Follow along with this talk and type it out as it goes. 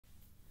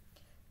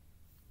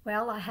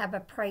Well, I have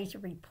a praise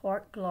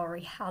report.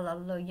 Glory,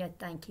 hallelujah.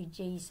 Thank you,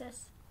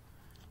 Jesus.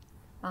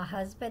 My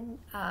husband,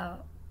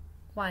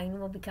 Wayne,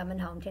 will be coming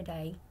home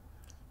today,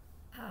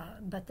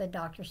 but the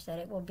doctor said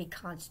it will be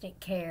constant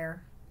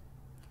care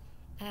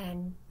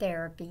and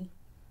therapy.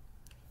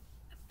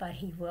 But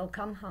he will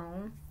come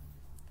home,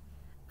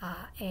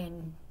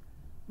 and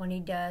when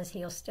he does,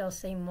 he'll still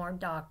see more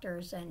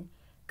doctors and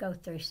go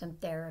through some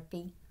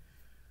therapy.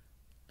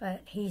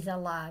 But he's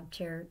alive,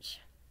 church.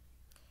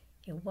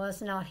 It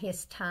was not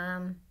his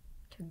time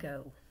to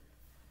go.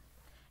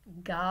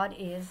 God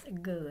is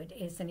good,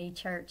 isn't he,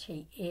 church?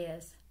 He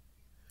is.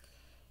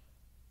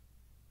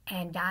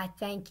 And I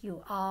thank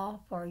you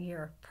all for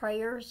your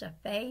prayers of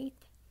faith,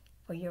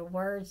 for your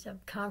words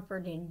of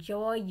comfort and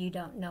joy. You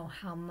don't know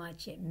how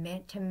much it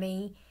meant to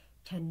me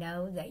to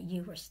know that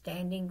you were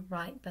standing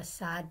right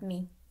beside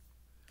me.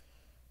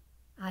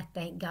 I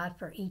thank God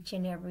for each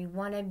and every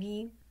one of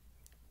you.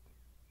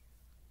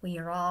 We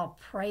are all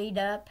prayed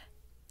up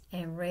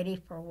and ready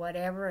for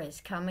whatever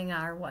is coming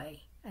our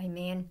way.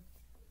 Amen.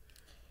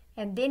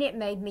 And then it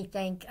made me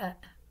think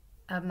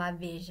of my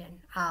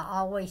vision. I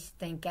always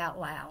think out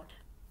loud.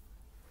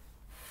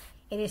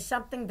 It is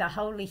something the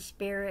Holy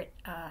Spirit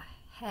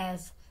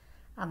has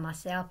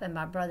myself and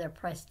my brother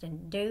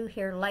Preston do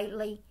here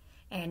lately,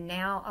 and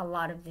now a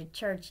lot of the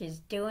church is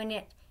doing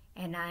it,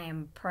 and I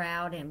am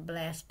proud and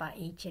blessed by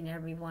each and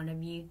every one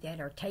of you that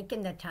are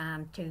taking the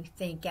time to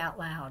think out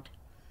loud.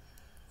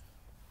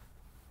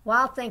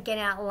 While thinking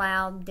out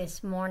loud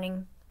this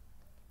morning,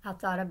 I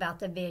thought about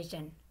the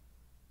vision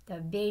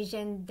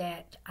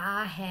that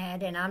I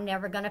had, and I'm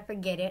never going to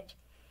forget it,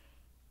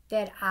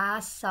 that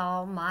I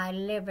saw my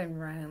living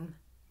room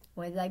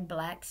with a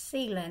black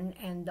ceiling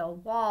and the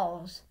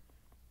walls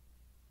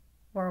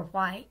were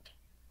white.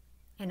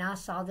 And I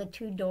saw the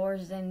two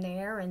doors in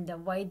there and the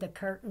way the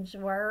curtains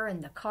were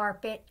and the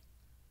carpet.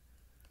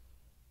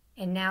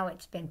 And now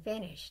it's been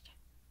finished.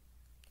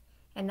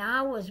 And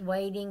I was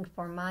waiting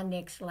for my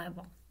next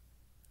level.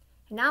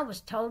 And I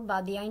was told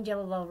by the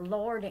angel of the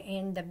Lord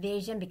in the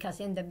vision, because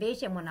in the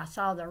vision when I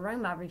saw the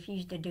room, I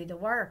refused to do the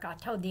work. I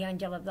told the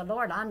angel of the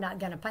Lord, I'm not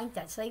going to paint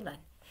that ceiling.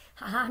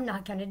 I'm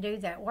not going to do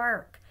that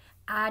work.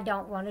 I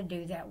don't want to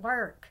do that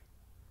work.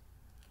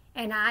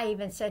 And I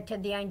even said to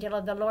the angel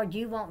of the Lord,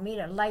 you want me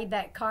to lay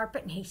that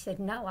carpet? And he said,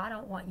 no, I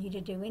don't want you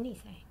to do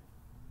anything.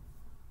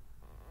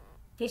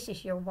 This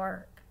is your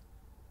work.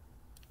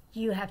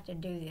 You have to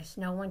do this.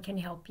 No one can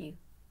help you.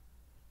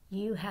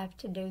 You have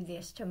to do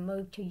this to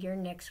move to your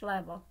next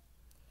level.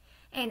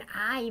 And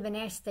I even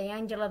asked the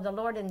angel of the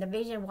Lord in the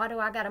vision, why do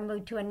I got to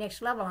move to a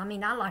next level? I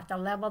mean, I like the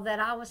level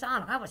that I was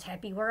on. I was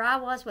happy where I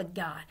was with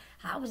God.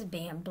 I was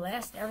being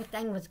blessed.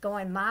 Everything was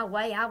going my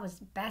way. I was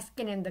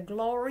basking in the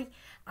glory.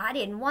 I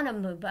didn't want to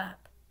move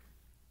up.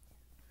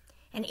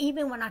 And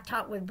even when I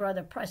talked with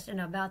Brother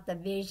Preston about the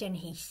vision,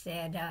 he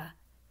said,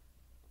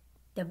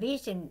 the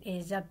vision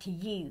is up to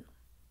you.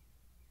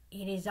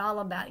 It is all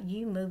about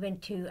you moving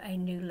to a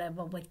new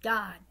level with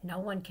God. No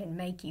one can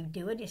make you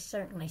do it. It's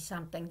certainly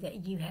something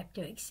that you have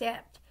to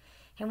accept.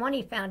 And when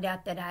he found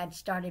out that I had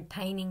started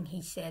painting,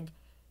 he said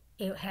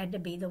it had to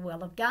be the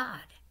will of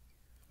God.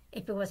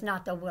 If it was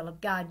not the will of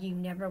God, you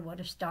never would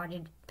have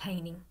started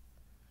painting.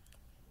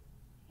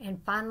 And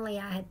finally,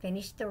 I had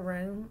finished the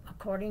room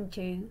according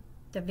to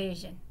the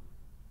vision.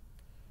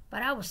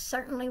 But I was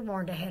certainly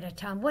warned ahead of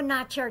time. Wouldn't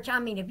I, church? I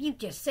mean, if you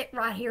just sit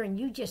right here and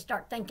you just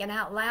start thinking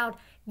out loud,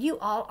 you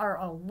all are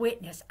a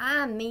witness.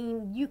 I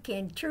mean, you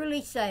can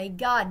truly say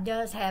God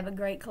does have a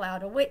great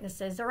cloud of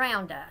witnesses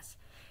around us.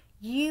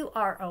 You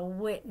are a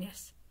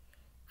witness.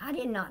 I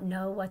did not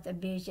know what the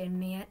vision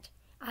meant.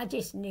 I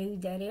just knew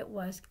that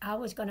I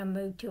was going to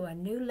move to a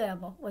new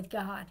level with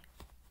God.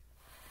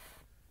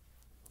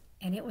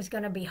 And it was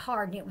going to be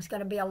hard, and it was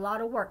going to be a lot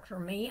of work for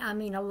me. I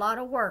mean, a lot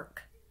of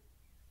work.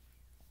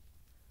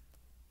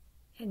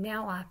 And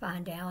now I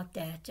find out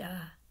that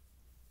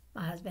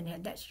my husband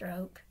had that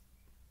stroke.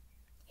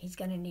 He's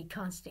going to need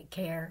constant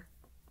care,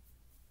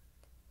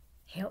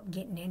 help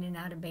getting in and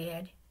out of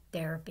bed,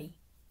 therapy,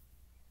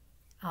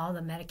 all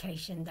the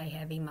medication they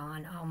have him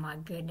on. Oh, my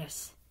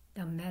goodness,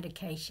 the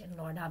medication.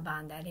 Lord, I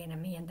bind that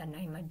enemy in the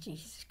name of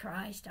Jesus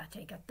Christ. I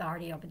take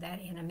authority over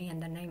that enemy in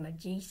the name of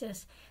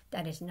Jesus.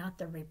 That is not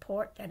the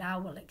report that I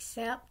will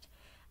accept.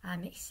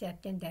 I'm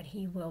accepting that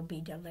he will be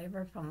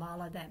delivered from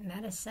all of that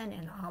medicine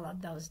and all of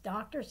those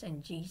doctors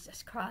in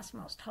Jesus Christ's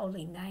most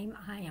holy name.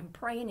 I am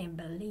praying and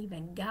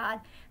believing God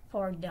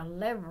for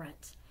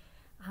deliverance.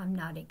 I'm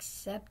not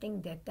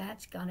accepting that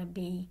that's going to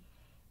be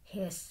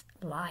his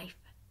life.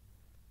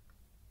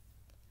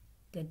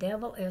 The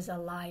devil is a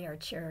liar,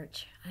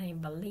 church. I am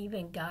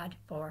believing God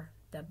for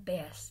the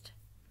best.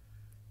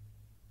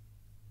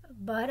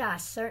 But I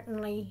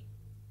certainly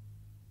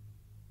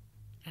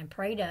am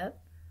prayed up.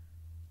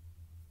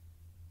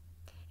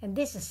 And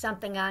this is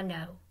something I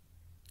know.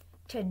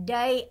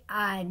 Today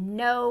I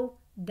know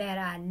that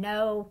I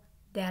know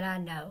that I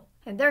know.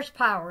 And there's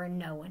power in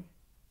knowing.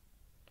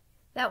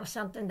 That was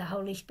something the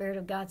Holy Spirit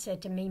of God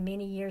said to me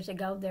many years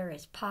ago. There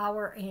is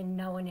power in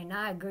knowing. And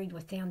I agreed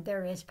with him.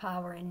 There is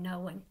power in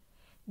knowing.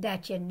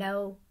 that you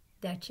know,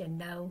 that you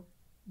know,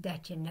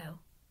 that you know.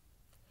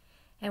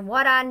 And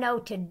what I know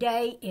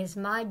today is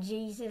my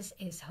Jesus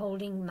is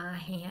holding my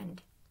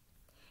hand.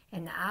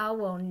 And I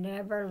will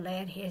never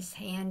let his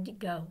hand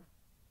go.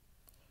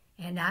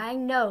 And I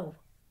know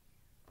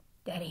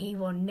that he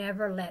will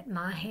never let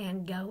my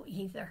hand go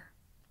either.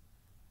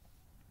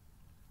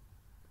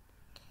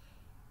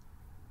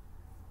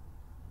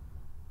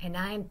 And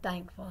I am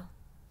thankful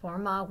for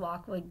my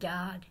walk with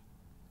God.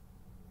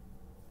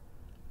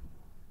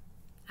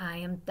 I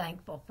am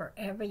thankful for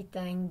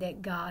everything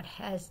that God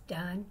has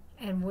done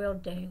and will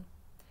do.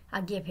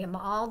 I give him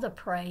all the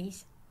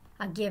praise.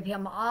 I give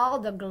him all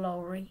the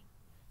glory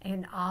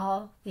and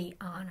all the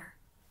honor.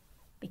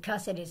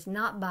 Because it is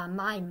not by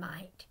my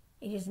might.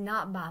 It is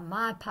not by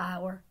my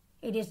power.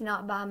 It is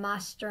not by my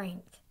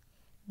strength.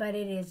 But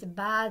it is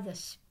by the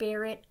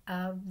Spirit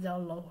of the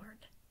Lord.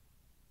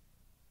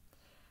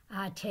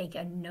 I take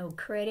no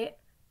credit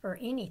for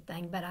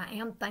anything, but I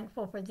am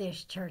thankful for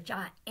this church.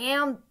 I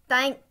am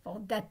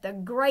thankful that the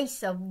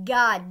grace of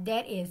God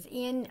that is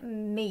in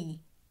me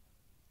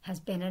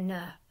has been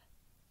enough.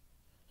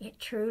 It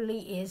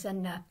truly is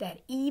enough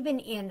that even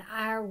in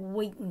our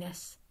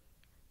weakness,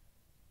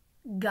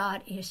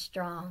 God is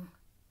strong.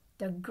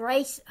 The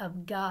grace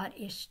of God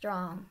is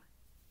strong.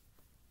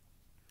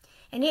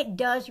 And it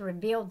does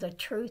reveal the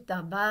truth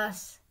of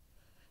us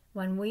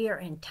when we are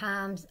in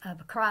times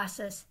of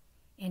crisis,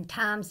 in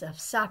times of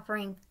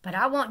suffering. But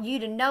I want you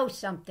to know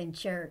something,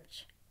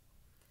 church.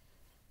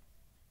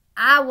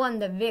 I won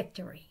the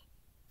victory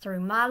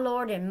through my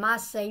Lord and my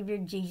Savior,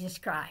 Jesus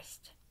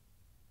Christ.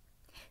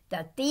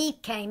 The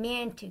thief came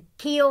in to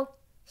kill,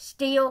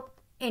 steal,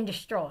 and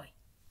destroy.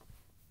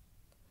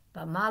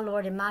 But my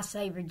Lord and my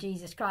Savior,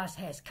 Jesus Christ,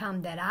 has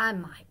come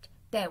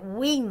that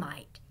we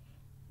might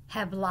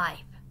have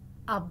life,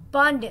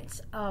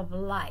 abundance of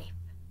life.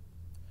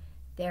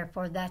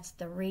 Therefore, that's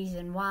the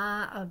reason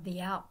why of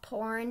the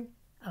outpouring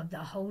of the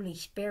Holy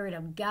Spirit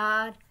of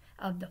God,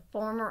 of the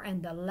former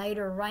and the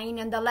later rain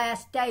in the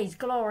last days.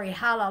 Glory,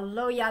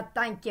 hallelujah,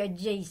 thank you,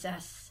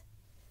 Jesus.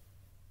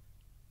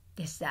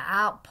 It's the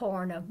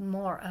outpouring of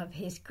more of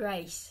his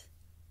grace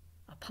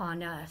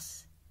upon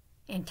us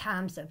in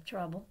times of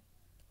trouble.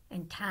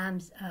 In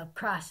times of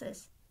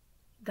crisis,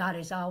 God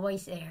is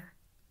always there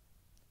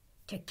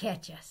to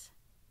catch us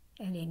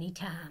at any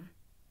time,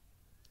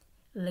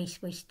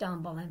 lest we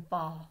stumble and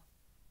fall.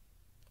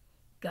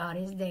 God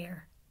is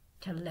there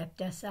to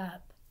lift us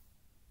up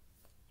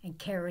and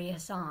carry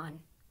us on.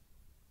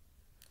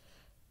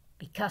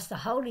 Because the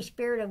Holy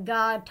Spirit of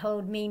God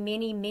told me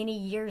many, many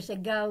years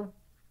ago,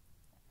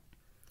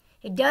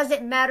 it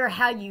doesn't matter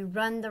how you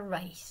run the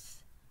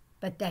race,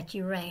 but that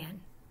you ran.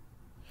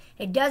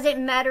 It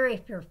doesn't matter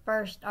if you're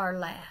first or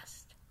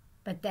last,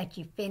 but that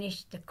you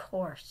finish the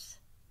course.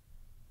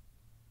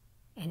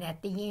 And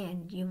at the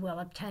end, you will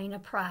obtain a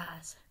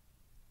prize.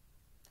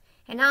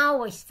 And I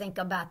always think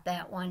about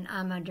that when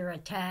I'm under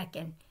attack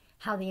and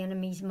how the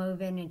enemy's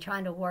moving and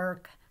trying to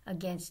work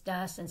against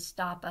us and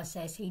stop us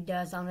as he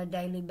does on a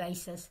daily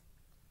basis.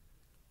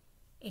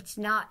 It's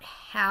not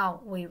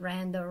how we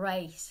ran the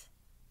race,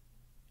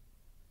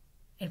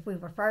 if we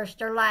were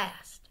first or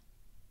last,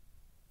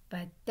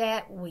 but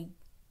that we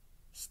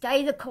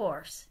stay the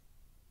course,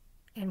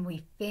 and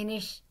we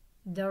finish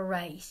the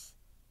race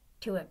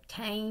to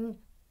obtain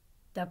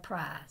the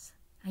prize.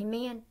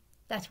 Amen?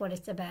 That's what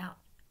it's about.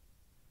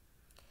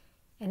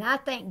 And I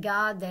thank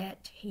God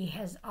that he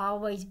has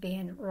always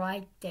been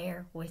right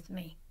there with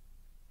me.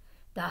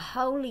 The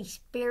Holy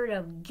Spirit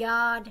of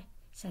God,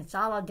 since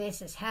all of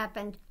this has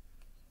happened,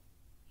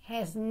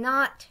 has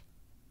not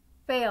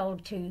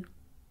failed to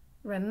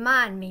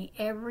remind me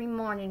every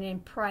morning in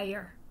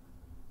prayer,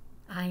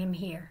 I am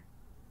here.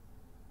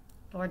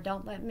 Lord,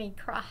 don't let me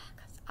cry,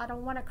 because I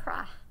don't want to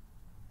cry.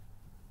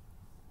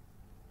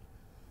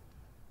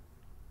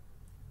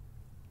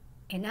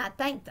 And I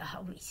thank the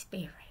Holy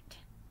Spirit.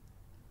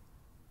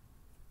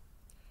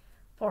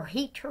 For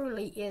he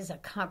truly is a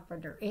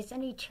comforter.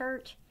 Isn't he,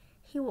 church?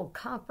 He will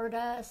comfort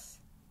us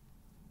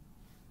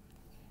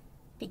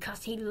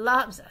because he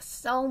loves us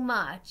so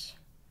much.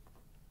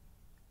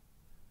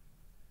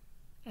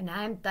 And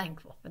I'm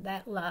thankful for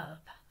that love.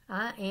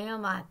 I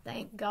am. I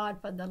thank God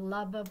for the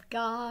love of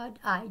God.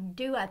 I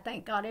do. I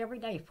thank God every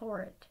day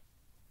for it.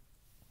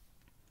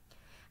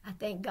 I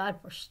thank God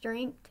for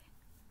strength,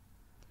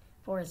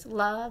 for his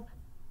love,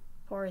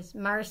 for his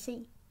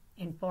mercy,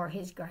 and for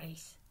his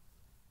grace.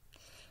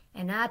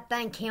 And I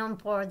thank him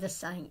for the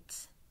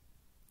saints,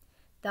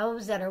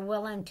 those that are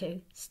willing to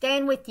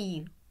stand with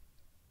you,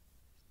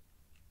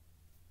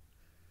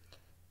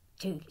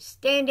 to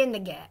stand in the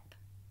gap,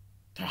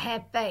 to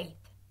have faith,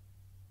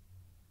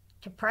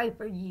 to pray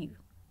for you,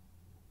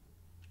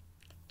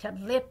 to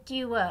lift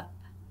you up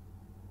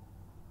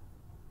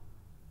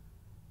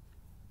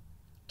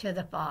to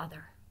the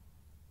Father.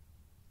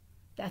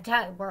 That's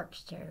how it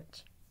works,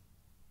 church.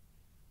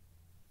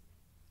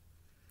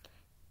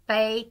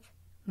 Faith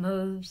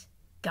moves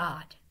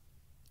God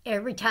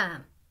every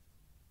time.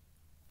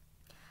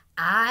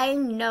 I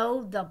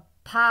know the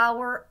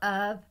power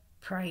of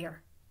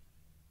prayer.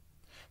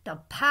 The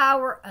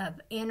power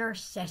of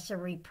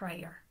intercessory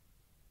prayer.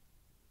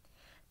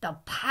 The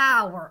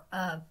power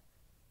of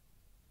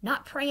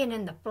not praying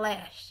in the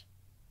flesh,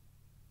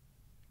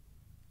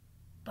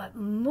 but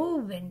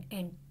moving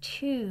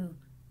into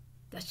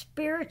the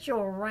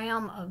spiritual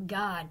realm of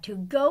God, to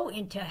go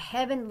into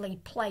heavenly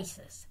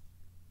places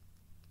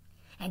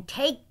and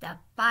take the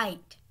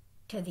fight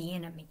to the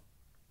enemy.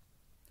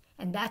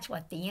 And that's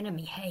what the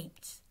enemy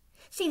hates.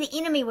 See, the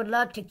enemy would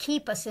love to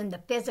keep us in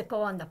the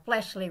physical and the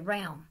fleshly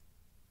realm,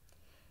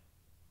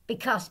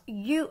 because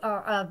you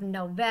are of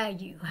no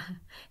value.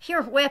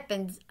 Your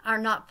weapons are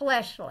not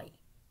fleshly.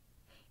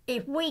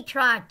 If we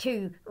try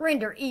to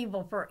render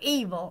evil for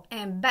evil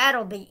and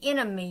battle the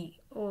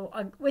enemy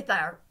with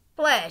our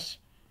flesh,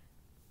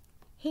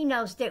 he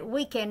knows that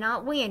we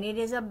cannot win. It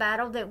is a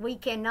battle that we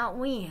cannot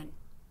win.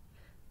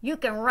 You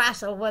can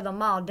wrestle with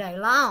them all day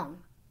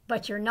long,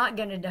 but you're not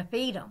going to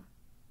defeat them.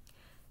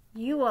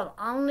 You will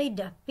only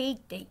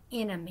defeat the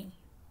enemy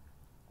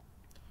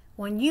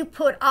when you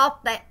put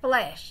off that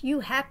flesh. You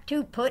have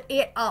to put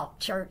it off,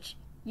 church.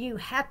 You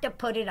have to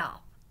put it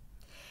off.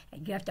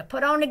 And you have to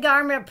put on the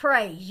garment of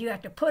praise. You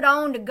have to put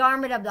on the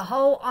garment of the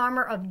whole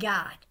armor of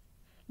God.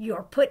 You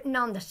are putting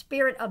on the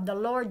Spirit of the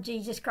Lord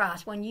Jesus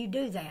Christ when you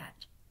do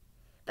that.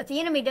 But the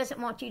enemy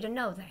doesn't want you to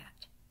know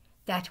that.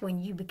 That's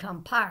when you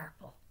become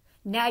powerful.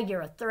 Now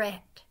you're a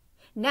threat.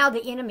 Now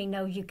the enemy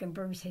knows you can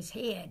bruise his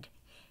head,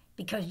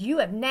 because you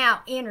have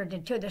now entered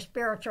into the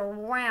spiritual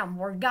realm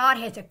where God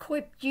has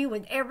equipped you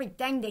with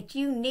everything that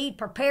you need,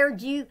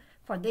 prepared you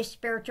for this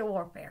spiritual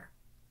warfare.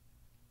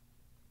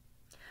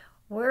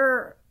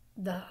 Where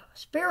the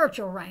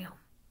spiritual realm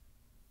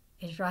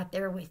is right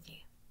there with you.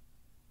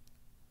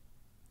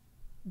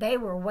 They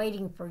were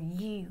waiting for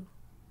you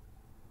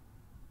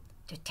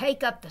to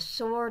take up the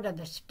sword of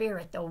the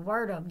Spirit, the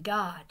Word of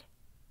God,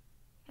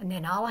 and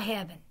then all of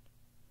heaven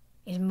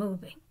is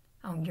moving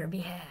on your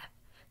behalf.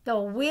 The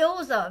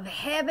wheels of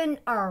heaven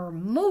are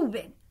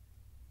moving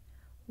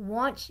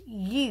once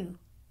you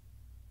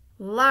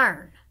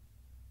learn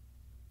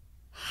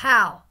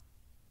how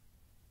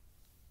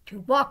to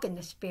walk in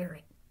the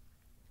Spirit,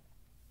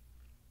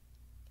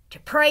 to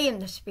pray in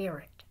the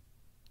Spirit,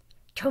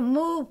 to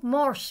move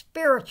more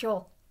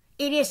spiritual.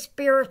 It is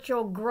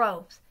spiritual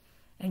growth.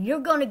 And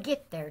you're going to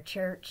get there,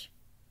 church,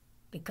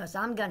 because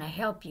I'm going to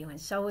help you, and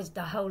so is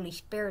the Holy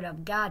Spirit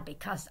of God,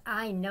 because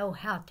I know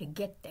how to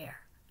get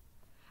there.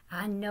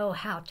 I know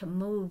how to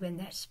move in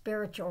that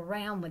spiritual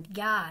realm with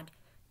God.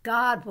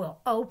 God will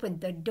open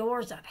the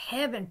doors of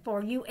heaven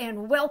for you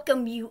and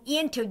welcome you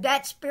into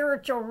that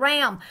spiritual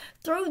realm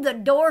through the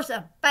doors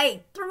of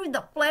faith, through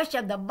the flesh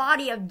of the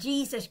body of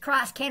Jesus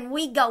Christ. Can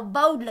we go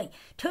boldly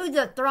to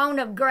the throne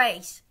of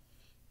grace?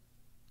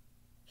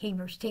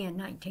 Hebrews 10,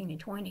 19 and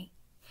 20.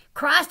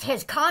 Christ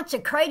has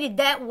consecrated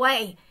that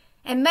way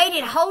and made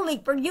it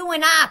holy for you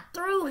and I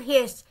through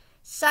his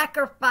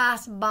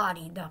sacrifice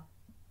body, the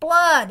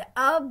blood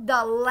of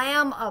the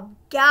Lamb of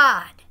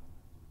God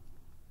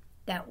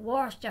that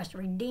washed us,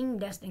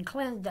 redeemed us, and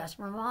cleansed us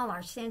from all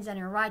our sins and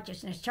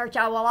unrighteousness. Church,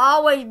 I will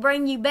always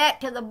bring you back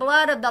to the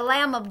blood of the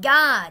Lamb of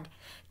God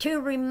to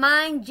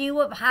remind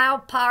you of how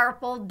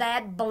powerful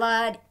that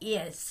blood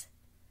is.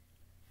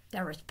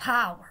 There is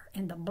power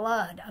in the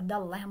blood of the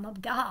Lamb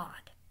of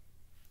God.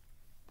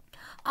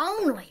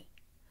 Only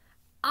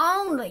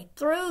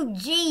through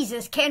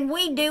Jesus can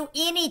we do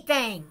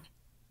anything.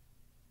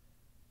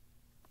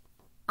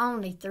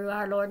 Only through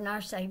our Lord and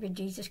our Savior,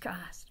 Jesus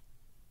Christ.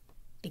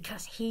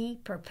 Because he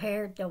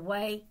prepared the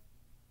way.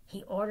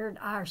 He ordered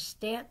our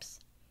steps.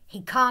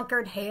 He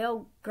conquered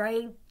hell,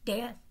 grave,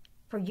 death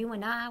for you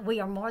and I. We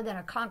are more than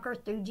a conqueror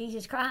through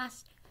Jesus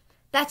Christ.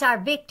 That's our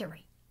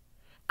victory.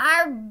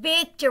 Our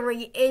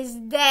victory is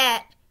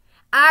that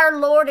our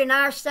Lord and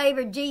our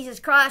Savior,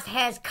 Jesus Christ,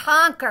 has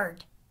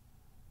conquered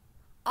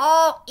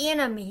all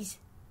enemies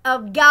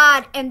of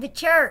God and the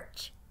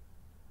church.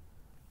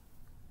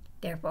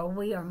 Therefore,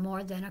 we are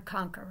more than a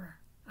conqueror.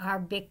 Our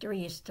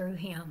victory is through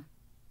him.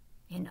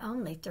 And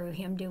only through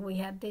him do we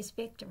have this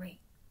victory.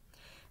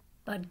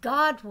 But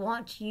God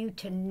wants you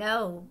to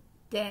know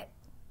that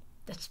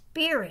the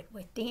Spirit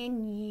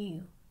within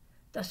you,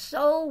 the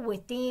soul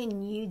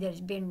within you that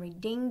has been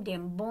redeemed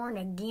and born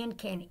again,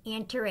 can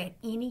enter at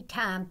any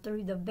time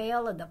through the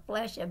veil of the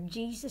flesh of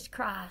Jesus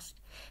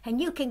Christ.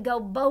 And you can go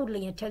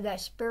boldly into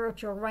that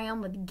spiritual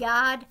realm with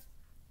God,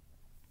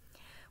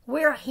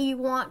 where he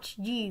wants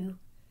you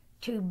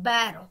to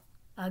battle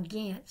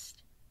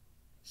against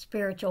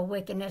spiritual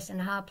wickedness in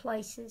high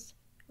places,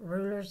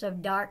 rulers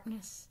of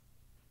darkness,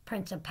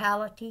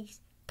 principalities,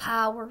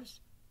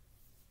 powers.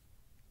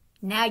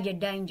 Now you're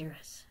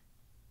dangerous.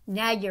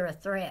 Now you're a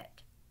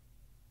threat.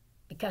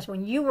 Because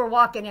when you were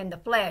walking in the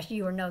flesh,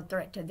 you were no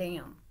threat to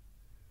them.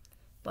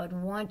 But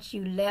once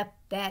you left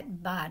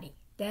that body,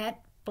 that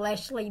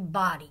fleshly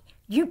body,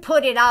 you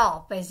put it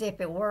off as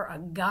if it were a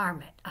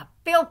garment, a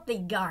filthy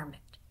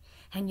garment.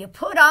 And you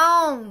put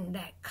on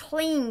that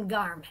clean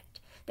garment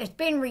that's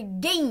been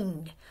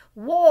redeemed,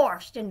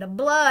 washed in the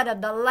blood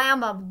of the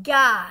Lamb of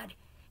God.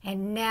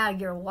 And now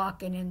you're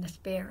walking in the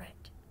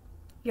Spirit.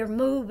 You're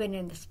moving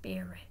in the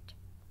Spirit.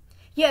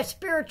 You have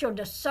spiritual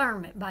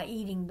discernment by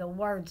eating the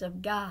words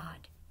of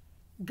God.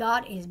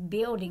 God is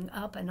building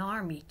up an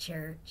army,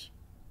 church.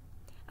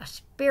 A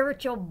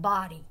spiritual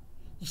body.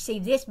 You see,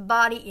 this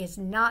body is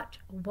not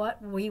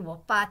what we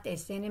will fight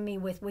this enemy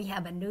with. We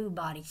have a new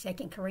body.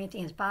 2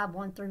 Corinthians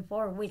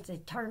 5:1-4, which is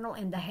eternal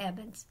in the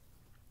heavens.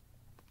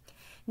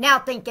 Now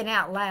thinking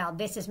out loud.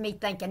 This is me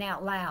thinking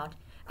out loud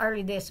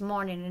early this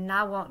morning, and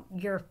I want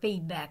your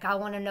feedback. I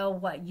want to know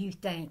what you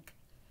think.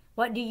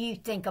 What do you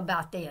think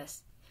about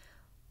this?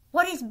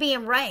 What is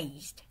being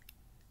raised?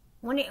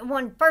 When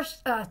 1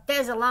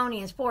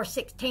 Thessalonians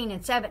 4:16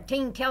 and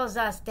 17 tells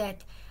us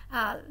that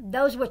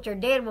those which are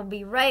dead will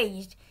be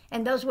raised,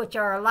 and those which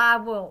are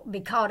alive will be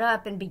caught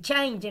up and be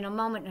changed in a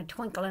moment, in a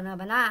twinkling of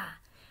an eye.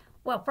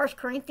 Well, 1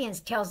 Corinthians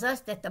tells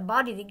us that the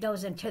body that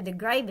goes into the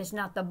grave is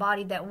not the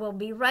body that will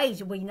be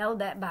raised. We know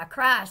that by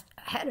Christ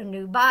had a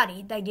new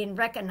body. They didn't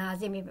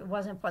recognize him if it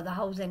wasn't for the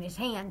holes in his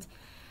hands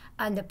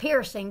and the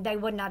piercing. They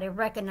would not have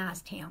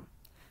recognized him.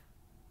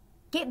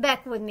 Get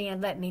back with me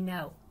and let me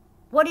know.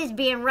 What is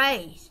being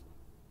raised?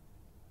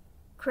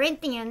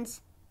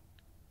 Corinthians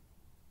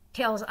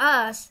tells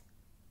us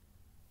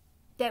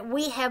that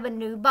we have a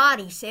new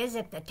body. Says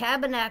if the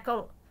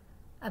tabernacle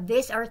of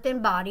this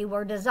earthen body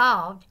were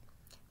dissolved,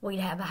 we'd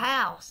have a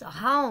house, a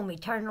home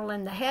eternal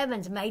in the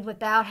heavens made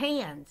without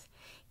hands.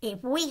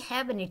 If we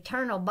have an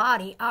eternal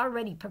body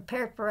already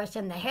prepared for us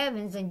in the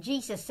heavens, and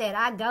Jesus said,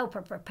 I go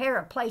to prepare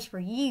a place for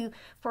you,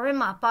 for in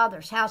my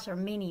Father's house are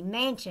many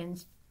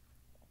mansions.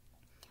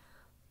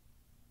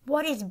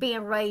 What is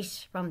being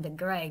raised from the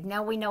grave?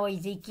 Now we know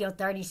Ezekiel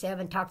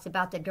 37 talks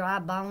about the dry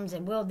bones,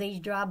 and will these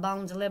dry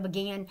bones live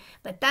again?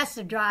 But that's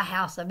the dry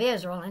house of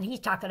Israel, and he's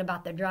talking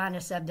about the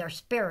dryness of their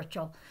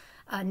spiritual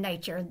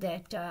nature,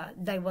 that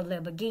they will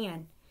live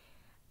again.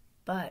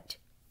 But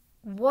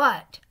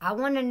what? I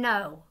want to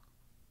know,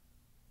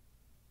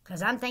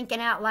 because I'm thinking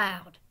out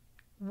loud,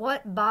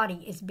 what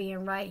body is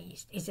being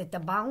raised? Is it the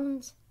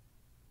bones?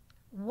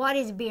 What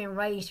is being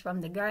raised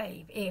from the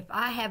grave? If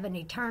I have an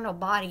eternal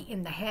body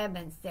in the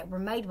heavens that were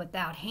made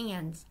without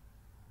hands,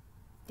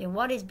 then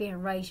what is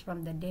being raised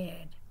from the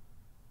dead?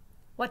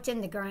 What's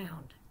in the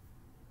ground?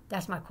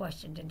 That's my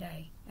question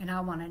today, and I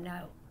want to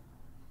know.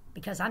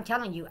 Because I'm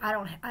telling you, I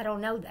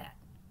don't know that,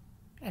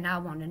 and I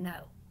want to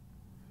know.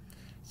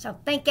 So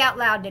think out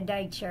loud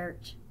today,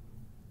 church.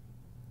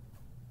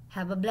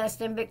 Have a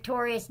blessed and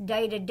victorious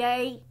day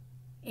today.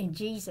 In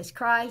Jesus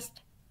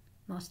Christ's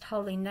most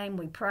holy name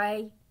we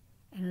pray.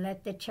 And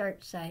let the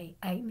church say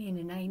amen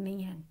and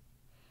amen.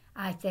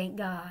 I thank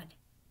God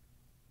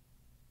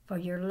for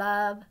your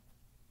love,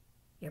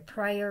 your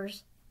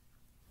prayers.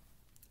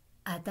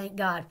 I thank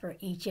God for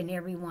each and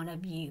every one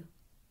of you.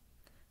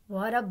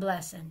 What a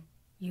blessing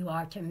you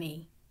are to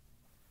me.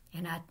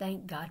 And I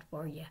thank God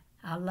for you.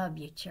 I love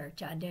you,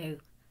 church. I do.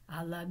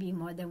 I love you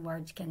more than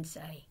words can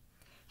say.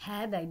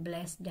 Have a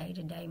blessed day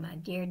today, my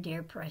dear,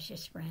 dear,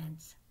 precious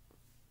friends.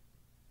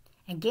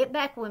 And get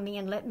back with me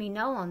and let me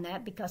know on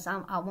that, because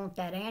I want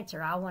that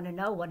answer. I want to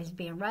know what is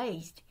being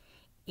raised.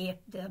 If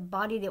the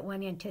body that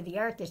went into the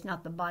earth is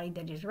not the body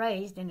that is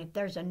raised, and if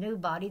there's a new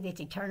body that's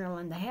eternal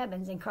in the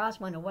heavens, and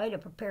Christ went away to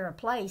prepare a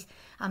place,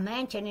 a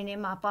mansion, and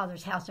in my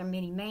Father's house are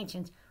many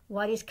mansions,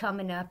 what is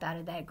coming up out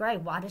of that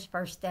grave? Why does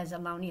 1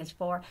 Thessalonians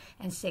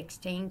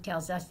 4:16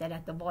 tells us that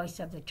at the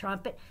voice of the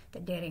trumpet, the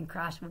dead in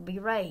Christ will be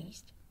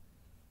raised?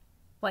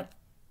 What?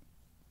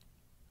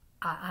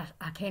 I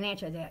can't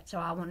answer that, so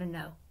I want to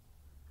know.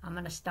 I'm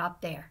going to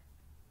stop there.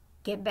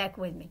 Get back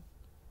with me.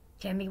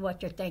 Tell me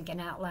what you're thinking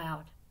out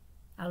loud.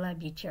 I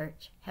love you,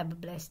 church. Have a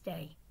blessed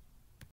day.